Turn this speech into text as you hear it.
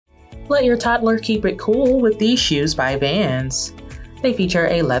Let your toddler keep it cool with these shoes by Vans. They feature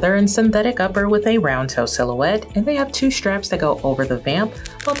a leather and synthetic upper with a round toe silhouette, and they have 2 straps that go over the vamp,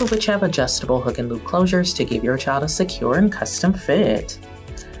 both of which have adjustable hook and loop closures to give your child a secure and custom fit.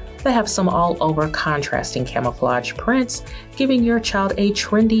 They have some all-over contrasting camouflage prints, giving your child a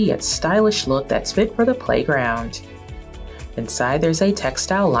trendy yet stylish look that's fit for the playground. Inside, there's a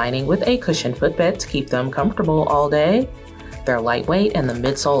textile lining with a cushioned footbed to keep them comfortable all day. They're lightweight and the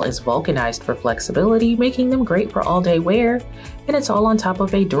midsole is vulcanized for flexibility, making them great for all-day wear, and it's all on top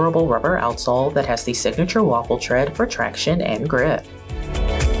of a durable rubber outsole that has the signature waffle tread for traction and grip.